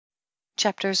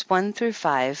Chapters 1 through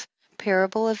 5,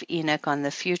 Parable of Enoch on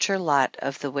the future lot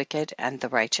of the wicked and the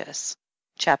righteous.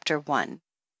 Chapter 1.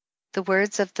 The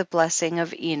words of the blessing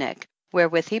of Enoch,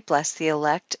 wherewith he blessed the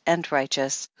elect and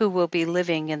righteous, who will be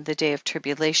living in the day of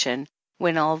tribulation,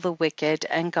 when all the wicked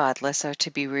and godless are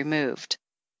to be removed.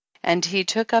 And he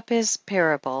took up his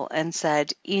parable and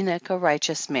said, Enoch, a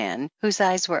righteous man, whose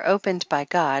eyes were opened by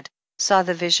God, saw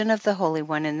the vision of the Holy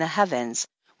One in the heavens,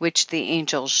 which the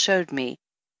angels showed me.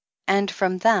 And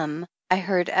from them I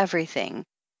heard everything,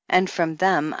 and from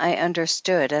them I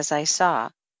understood as I saw,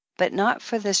 but not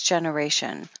for this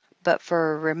generation, but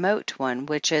for a remote one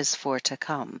which is for to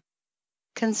come.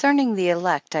 Concerning the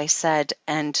elect I said,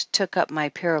 and took up my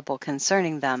parable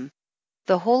concerning them,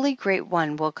 the Holy Great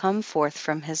One will come forth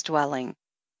from his dwelling,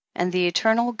 and the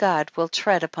eternal God will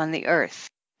tread upon the earth,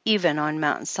 even on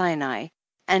Mount Sinai,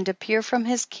 and appear from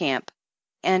his camp,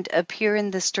 and appear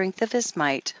in the strength of his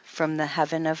might from the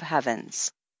heaven of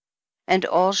heavens. And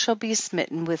all shall be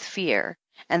smitten with fear,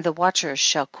 and the watchers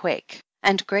shall quake,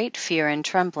 and great fear and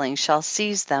trembling shall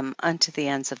seize them unto the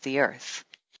ends of the earth.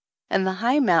 And the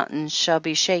high mountains shall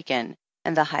be shaken,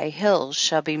 and the high hills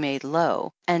shall be made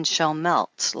low, and shall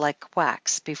melt like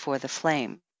wax before the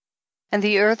flame. And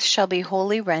the earth shall be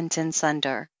wholly rent in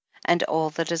sunder, and all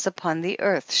that is upon the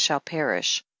earth shall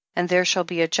perish, and there shall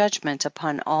be a judgment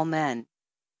upon all men.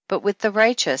 But with the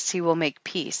righteous he will make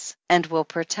peace, and will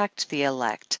protect the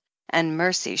elect, and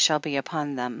mercy shall be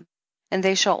upon them. And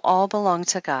they shall all belong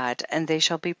to God, and they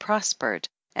shall be prospered,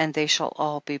 and they shall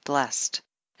all be blessed.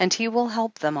 And he will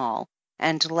help them all,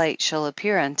 and light shall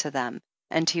appear unto them,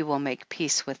 and he will make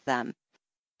peace with them.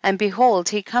 And behold,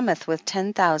 he cometh with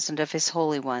 10,000 of his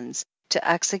holy ones, to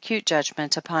execute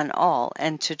judgment upon all,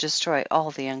 and to destroy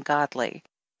all the ungodly,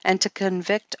 and to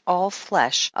convict all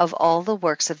flesh of all the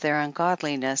works of their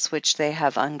ungodliness which they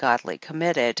have ungodly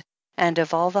committed, and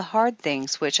of all the hard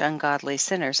things which ungodly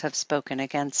sinners have spoken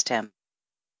against him.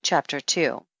 Chapter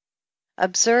 2.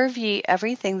 Observe ye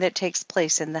everything that takes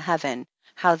place in the heaven,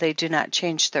 how they do not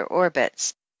change their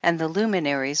orbits, and the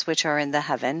luminaries which are in the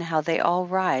heaven, how they all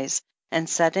rise, and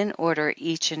set in order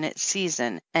each in its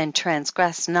season, and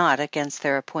transgress not against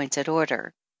their appointed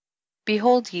order.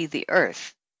 Behold ye the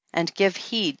earth, and give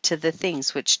heed to the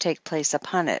things which take place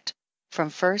upon it, from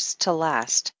first to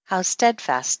last, how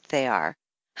steadfast they are,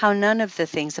 how none of the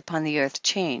things upon the earth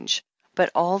change, but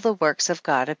all the works of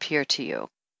God appear to you.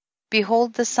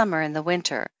 Behold the summer and the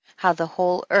winter, how the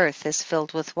whole earth is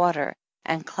filled with water,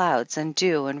 and clouds and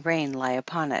dew and rain lie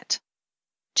upon it.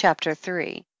 Chapter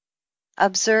 3.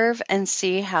 Observe and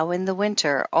see how in the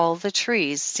winter all the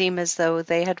trees seem as though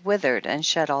they had withered and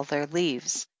shed all their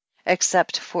leaves,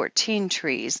 except 14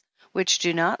 trees, which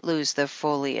do not lose their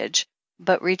foliage,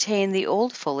 but retain the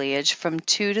old foliage from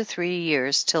 2 to 3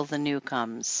 years till the new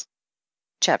comes.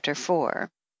 Chapter 4.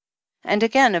 And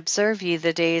again observe ye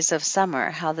the days of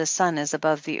summer, how the sun is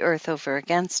above the earth over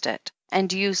against it,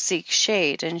 and you seek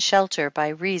shade and shelter by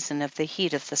reason of the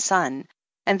heat of the sun,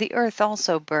 and the earth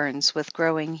also burns with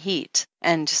growing heat,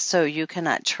 and so you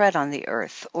cannot tread on the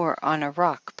earth or on a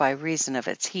rock by reason of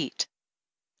its heat.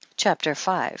 Chapter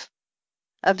 5.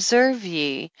 Observe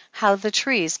ye how the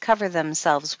trees cover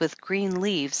themselves with green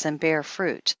leaves and bear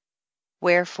fruit.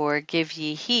 Wherefore give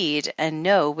ye heed, and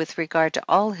know with regard to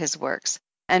all his works,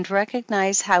 and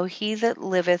recognize how he that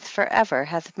liveth forever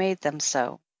hath made them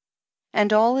so.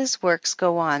 And all his works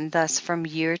go on thus from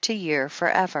year to year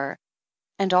forever,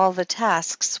 and all the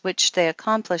tasks which they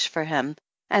accomplish for him,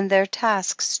 and their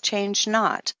tasks change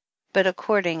not, but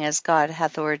according as God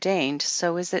hath ordained,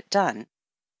 so is it done.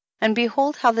 And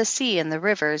behold how the sea and the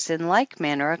rivers in like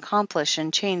manner accomplish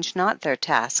and change not their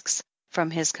tasks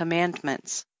from his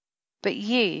commandments. But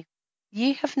ye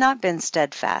have not been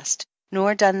steadfast,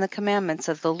 nor done the commandments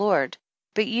of the Lord,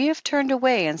 but ye have turned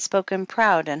away and spoken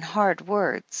proud and hard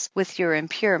words with your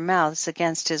impure mouths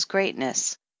against his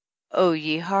greatness. O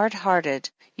ye hard-hearted,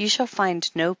 ye shall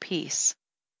find no peace.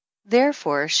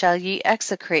 Therefore shall ye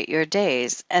execrate your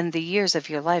days, and the years of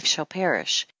your life shall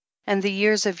perish, and the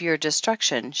years of your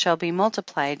destruction shall be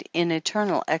multiplied in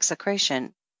eternal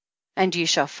execration, and ye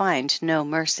shall find no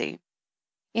mercy.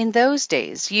 In those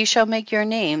days ye shall make your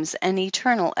names an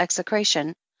eternal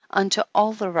execration unto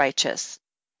all the righteous,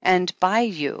 and by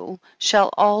you shall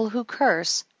all who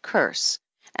curse,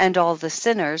 and all the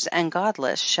sinners and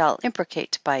godless shall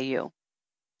imprecate by you.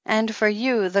 And for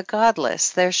you the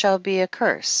godless there shall be a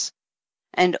curse,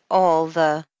 and all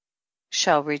the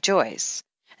shall rejoice,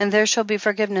 and there shall be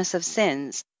forgiveness of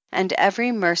sins, and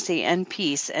every mercy and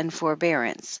peace and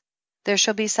forbearance. There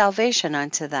shall be salvation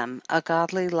unto them, a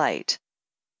godly light.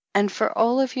 And for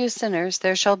all of you sinners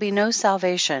there shall be no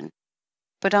salvation.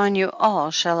 but on you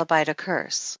all shall abide a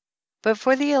curse. But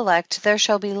for the elect there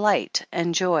shall be light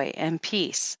and joy and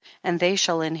peace, and they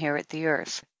shall inherit the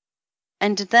earth.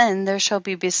 And then there shall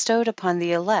be bestowed upon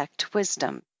the elect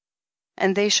wisdom,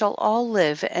 and they shall all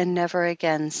live and never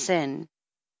again sin,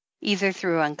 either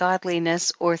through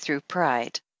ungodliness or through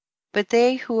pride. But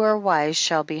they who are wise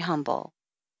shall be humble,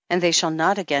 and they shall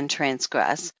not again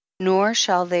transgress, nor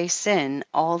shall they sin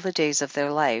all the days of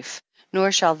their life,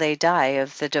 nor shall they die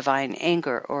of the divine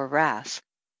anger or wrath,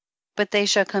 but they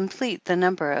shall complete the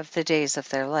number of the days of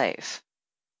their life.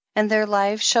 And their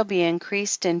lives shall be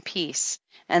increased in peace,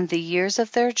 and the years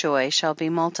of their joy shall be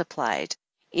multiplied,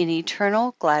 in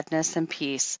eternal gladness and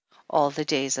peace all the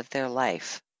days of their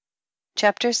life.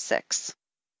 Chapter 6.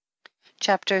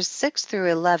 Chapters 6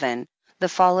 through 11, the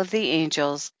fall of the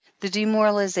angels, the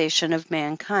demoralization of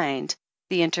mankind,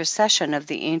 the intercession of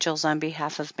the angels on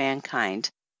behalf of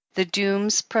mankind, the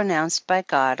dooms pronounced by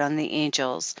God on the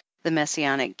angels, the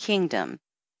Messianic kingdom,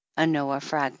 a Noah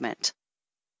fragment.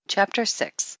 Chapter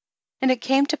 6. And it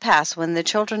came to pass when the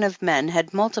children of men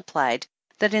had multiplied,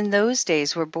 that in those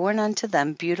days were born unto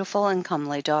them beautiful and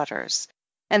comely daughters.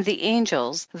 And the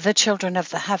angels, the children of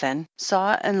the heaven,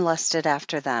 saw and lusted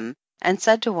after them, and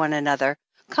said to one another,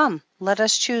 Come, let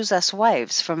us choose us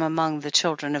wives from among the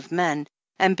children of men,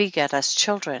 and beget us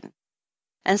children.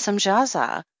 And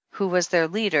Samjaza, who was their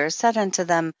leader, said unto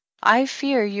them, I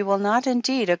fear you will not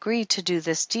indeed agree to do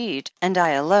this deed, and I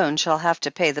alone shall have to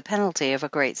pay the penalty of a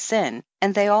great sin.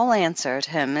 And they all answered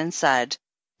him and said,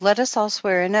 Let us all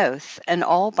swear an oath, and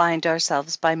all bind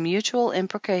ourselves by mutual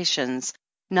imprecations,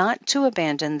 not to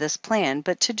abandon this plan,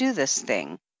 but to do this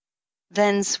thing.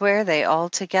 Then sware they all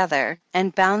together,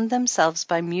 and bound themselves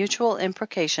by mutual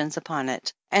imprecations upon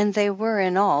it. And they were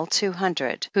in all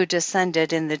 200, who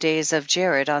descended in the days of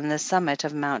Jared on the summit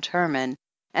of Mount Hermon,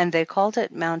 and they called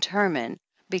it Mount Hermon,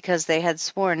 because they had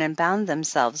sworn and bound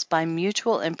themselves by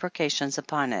mutual imprecations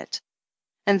upon it.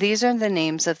 And these are the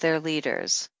names of their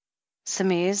leaders: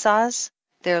 Semizaz,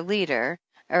 their leader,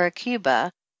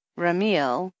 Arakiba,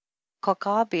 Ramiel,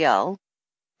 Kokabiel,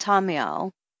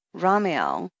 Tamiel,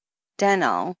 Ramiel,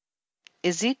 Denal,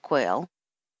 Ezekiel,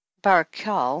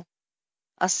 Barakal,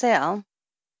 Asael,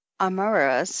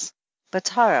 Amaras,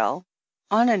 Batarel,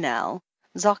 Onanel,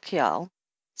 Zokiel,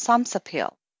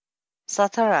 Samsapil,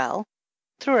 Satarel,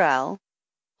 Thurel,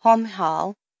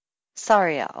 Homhal,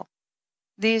 Sariel.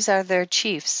 These are their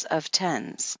chiefs of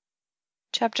tens.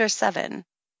 Chapter 7.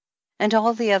 And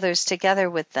all the others together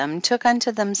with them took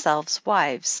unto themselves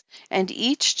wives, and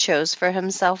each chose for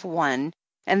himself one,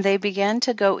 and they began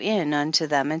to go in unto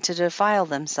them and to defile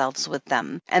themselves with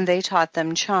them. And they taught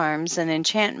them charms and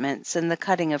enchantments and the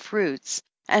cutting of roots,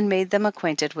 and made them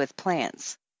acquainted with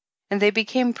plants. And they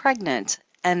became pregnant,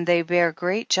 and they bare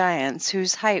great giants,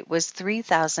 whose height was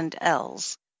 3,000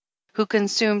 ells, who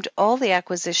consumed all the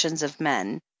acquisitions of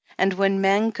men. And when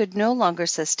men could no longer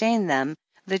sustain them,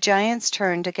 the giants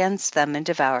turned against them and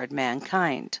devoured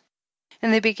mankind.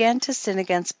 And they began to sin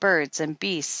against birds and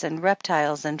beasts and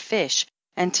reptiles and fish,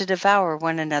 and to devour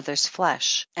one another's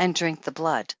flesh, and drink the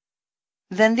blood.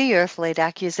 Then the earth laid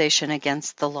accusation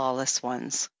against the lawless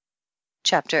ones.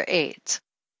 Chapter 8.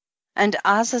 And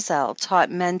Azazel taught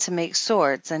men to make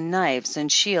swords and knives and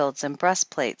shields and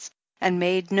breastplates, and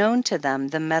made known to them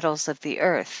the metals of the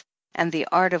earth, and the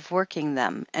art of working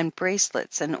them, and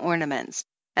bracelets and ornaments,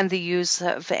 and the use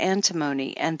of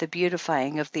antimony, and the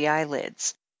beautifying of the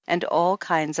eyelids, and all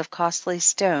kinds of costly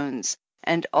stones,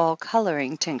 and all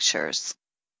coloring tinctures.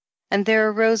 And there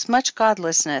arose much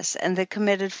godlessness, and they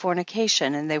committed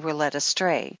fornication, and they were led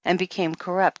astray, and became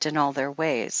corrupt in all their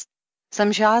ways.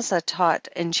 Samjaza taught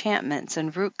enchantments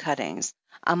and root cuttings,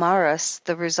 Amaras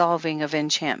the resolving of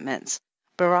enchantments,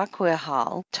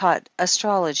 Barakwihal taught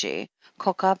astrology,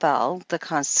 Kokabel the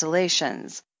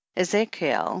constellations,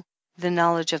 Ezekiel the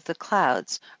knowledge of the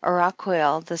clouds,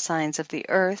 Araquiel the signs of the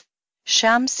earth,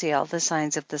 Shamsiel the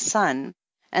signs of the sun,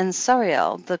 and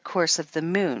Sariel the course of the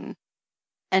moon.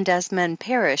 And as men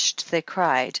perished they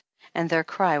cried, and their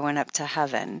cry went up to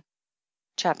heaven.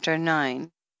 Chapter 9.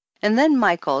 And then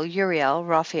Michael, Uriel,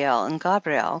 Raphael, and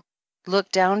Gabriel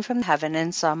looked down from heaven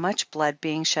and saw much blood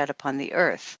being shed upon the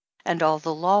earth, and all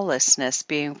the lawlessness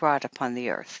being wrought upon the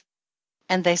earth.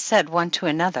 And they said one to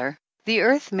another, The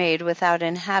earth made without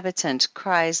inhabitant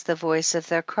cries the voice of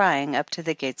their crying up to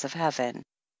the gates of heaven.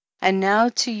 And now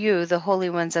to you, the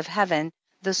holy ones of heaven,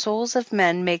 the souls of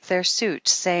men make their suit,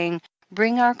 saying,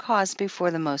 Bring our cause before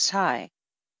the Most High.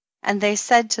 And they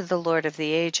said to the Lord of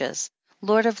the ages,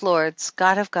 Lord of lords,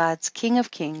 God of gods, King of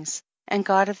kings, and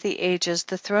God of the ages,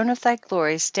 the throne of thy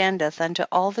glory standeth unto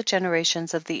all the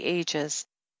generations of the ages,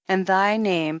 and thy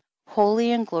name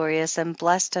holy and glorious and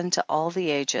blessed unto all the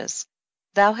ages.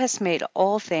 Thou hast made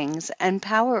all things, and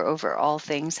power over all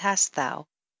things hast thou.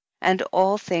 And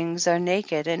all things are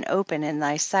naked and open in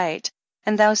thy sight,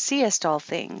 and thou seest all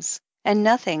things, and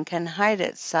nothing can hide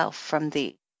itself from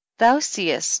thee. Thou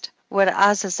seest what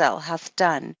Azazel hath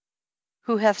done,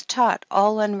 who hath taught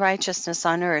all unrighteousness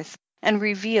on earth, and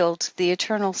revealed the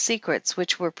eternal secrets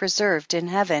which were preserved in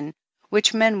heaven,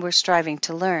 which men were striving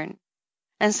to learn.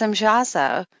 And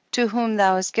Samjaza, to whom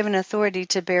thou hast given authority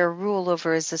to bear rule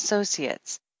over his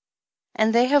associates.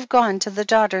 And they have gone to the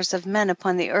daughters of men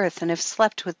upon the earth, and have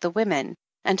slept with the women,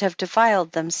 and have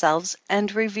defiled themselves,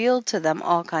 and revealed to them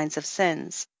all kinds of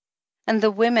sins. And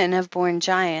the women have borne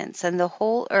giants, and the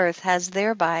whole earth has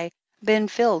thereby been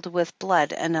filled with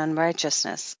blood and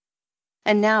unrighteousness.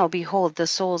 And now behold, the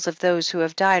souls of those who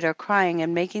have died are crying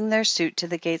and making their suit to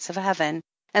the gates of heaven,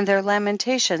 and their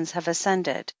lamentations have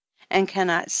ascended, and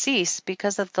cannot cease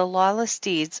because of the lawless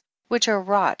deeds which are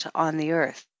wrought on the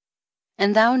earth.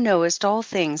 And thou knowest all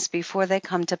things before they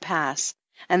come to pass,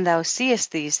 and thou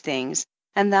seest these things,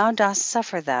 and thou dost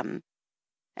suffer them,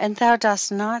 and thou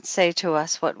dost not say to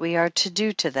us what we are to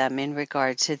do to them in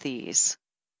regard to these.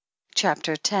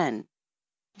 Chapter 10.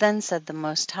 Then said the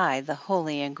Most High, the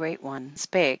Holy and Great One,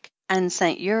 spake, and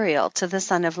sent Uriel to the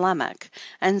son of Lamech,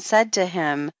 and said to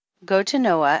him, Go to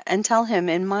Noah, and tell him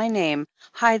in my name,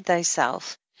 hide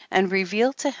thyself, and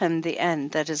reveal to him the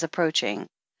end that is approaching,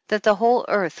 that the whole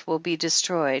earth will be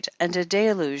destroyed, and a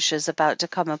deluge is about to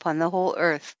come upon the whole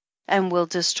earth, and will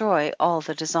destroy all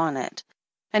that is on it.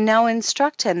 And now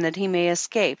instruct him that he may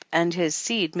escape, and his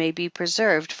seed may be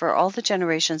preserved for all the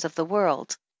generations of the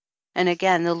world. And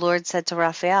again the Lord said to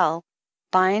Raphael,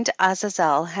 Bind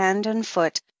Azazel hand and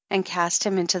foot, and cast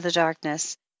him into the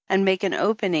darkness, and make an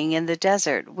opening in the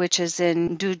desert which is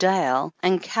in Dudael,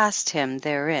 and cast him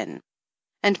therein.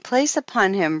 And place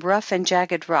upon him rough and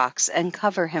jagged rocks, and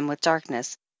cover him with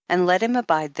darkness, and let him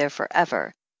abide there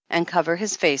forever, and cover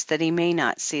his face that he may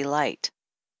not see light.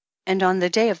 And on the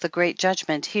day of the great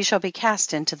judgment he shall be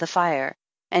cast into the fire,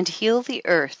 and heal the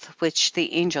earth which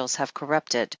the angels have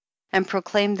corrupted, and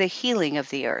proclaim the healing of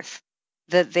the earth,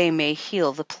 that they may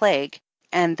heal the plague,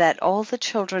 and that all the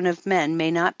children of men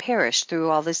may not perish through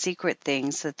all the secret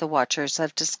things that the watchers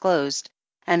have disclosed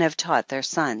and have taught their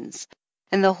sons.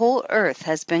 And the whole earth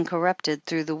has been corrupted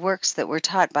through the works that were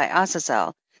taught by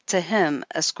Azazel. To him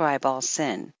ascribe all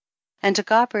sin. And to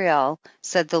Gabriel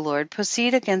said the Lord,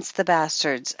 Proceed against the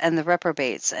bastards and the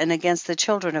reprobates, and against the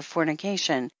children of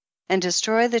fornication, and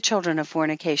destroy the children of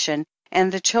fornication,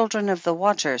 and the children of the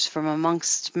watchers from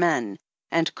amongst men,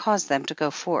 and cause them to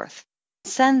go forth.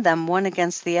 Send them one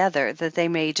against the other, that they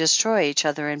may destroy each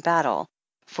other in battle.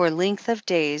 For length of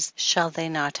days shall they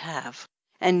not have,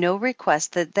 and no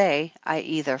request that they,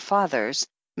 i.e. their fathers,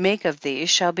 make of thee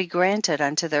shall be granted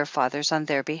unto their fathers on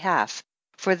their behalf.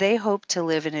 For they hope to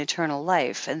live in eternal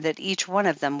life, and that each one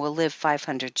of them will live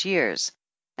 500 years.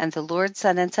 And the Lord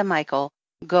said unto Michael,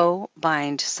 Go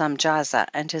bind Samjaza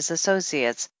and his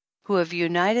associates, who have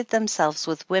united themselves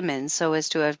with women so as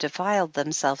to have defiled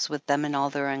themselves with them in all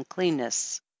their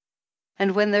uncleanness.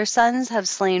 And when their sons have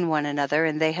slain one another,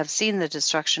 and they have seen the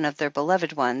destruction of their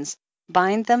beloved ones,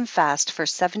 bind them fast for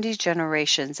 70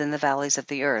 generations in the valleys of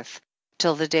the earth,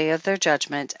 till the day of their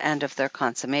judgment and of their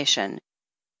consummation,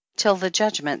 till the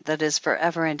judgment that is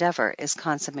forever and ever is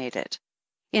consummated.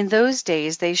 In those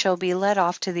days they shall be led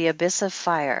off to the abyss of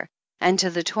fire, and to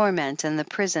the torment and the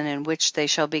prison in which they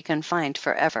shall be confined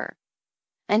forever.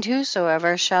 And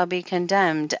whosoever shall be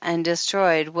condemned and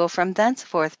destroyed will from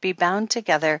thenceforth be bound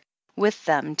together with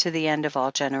them to the end of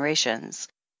all generations,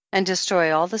 and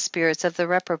destroy all the spirits of the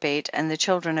reprobate and the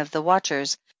children of the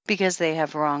watchers, because they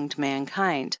have wronged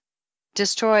mankind.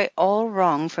 Destroy all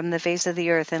wrong from the face of the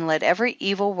earth, and let every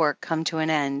evil work come to an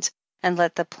end, and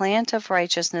let the plant of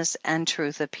righteousness and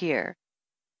truth appear.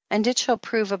 And it shall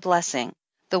prove a blessing.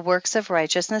 The works of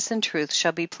righteousness and truth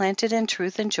shall be planted in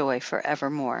truth and joy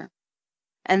forevermore.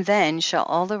 And then shall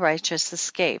all the righteous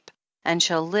escape, and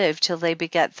shall live till they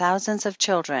beget thousands of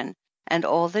children, and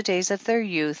all the days of their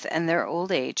youth and their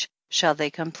old age shall they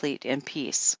complete in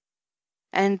peace.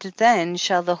 And then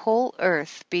shall the whole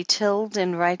earth be tilled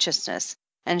in righteousness,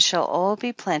 and shall all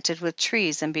be planted with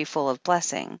trees and be full of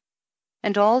blessing.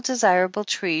 And all desirable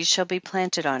trees shall be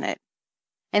planted on it,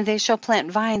 and they shall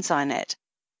plant vines on it,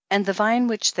 and the vine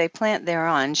which they plant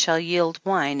thereon shall yield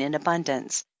wine in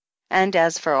abundance. And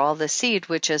as for all the seed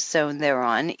which is sown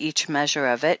thereon, each measure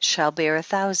of it shall bear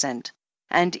 1,000,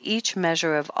 and each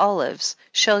measure of olives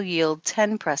shall yield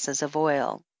 10 presses of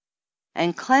oil.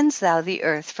 And cleanse thou the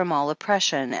earth from all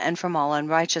oppression, and from all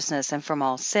unrighteousness, and from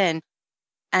all sin,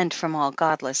 and from all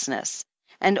godlessness.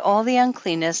 and all the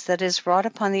uncleanness that is wrought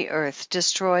upon the earth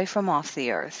destroy from off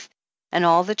the earth. And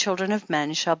all the children of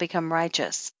men shall become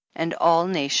righteous, and all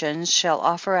nations shall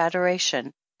offer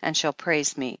adoration, and shall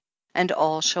praise me, and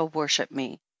all shall worship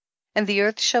me. And the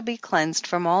earth shall be cleansed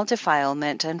from all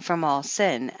defilement, and from all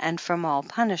sin, and from all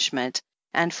punishment,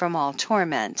 and from all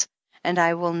torment, and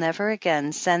I will never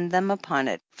again send them upon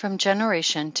it from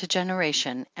generation to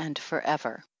generation and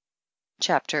forever.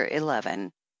 Chapter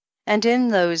 11. And in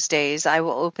those days I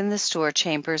will open the store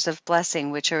chambers of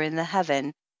blessing which are in the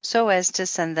heaven, so as to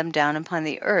send them down upon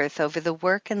the earth over the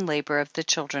work and labor of the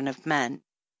children of men.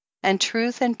 And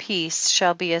truth and peace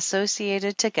shall be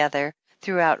associated together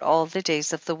throughout all the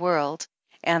days of the world,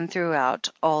 and throughout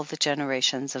all the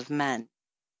generations of men.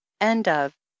 End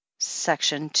of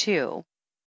section 2.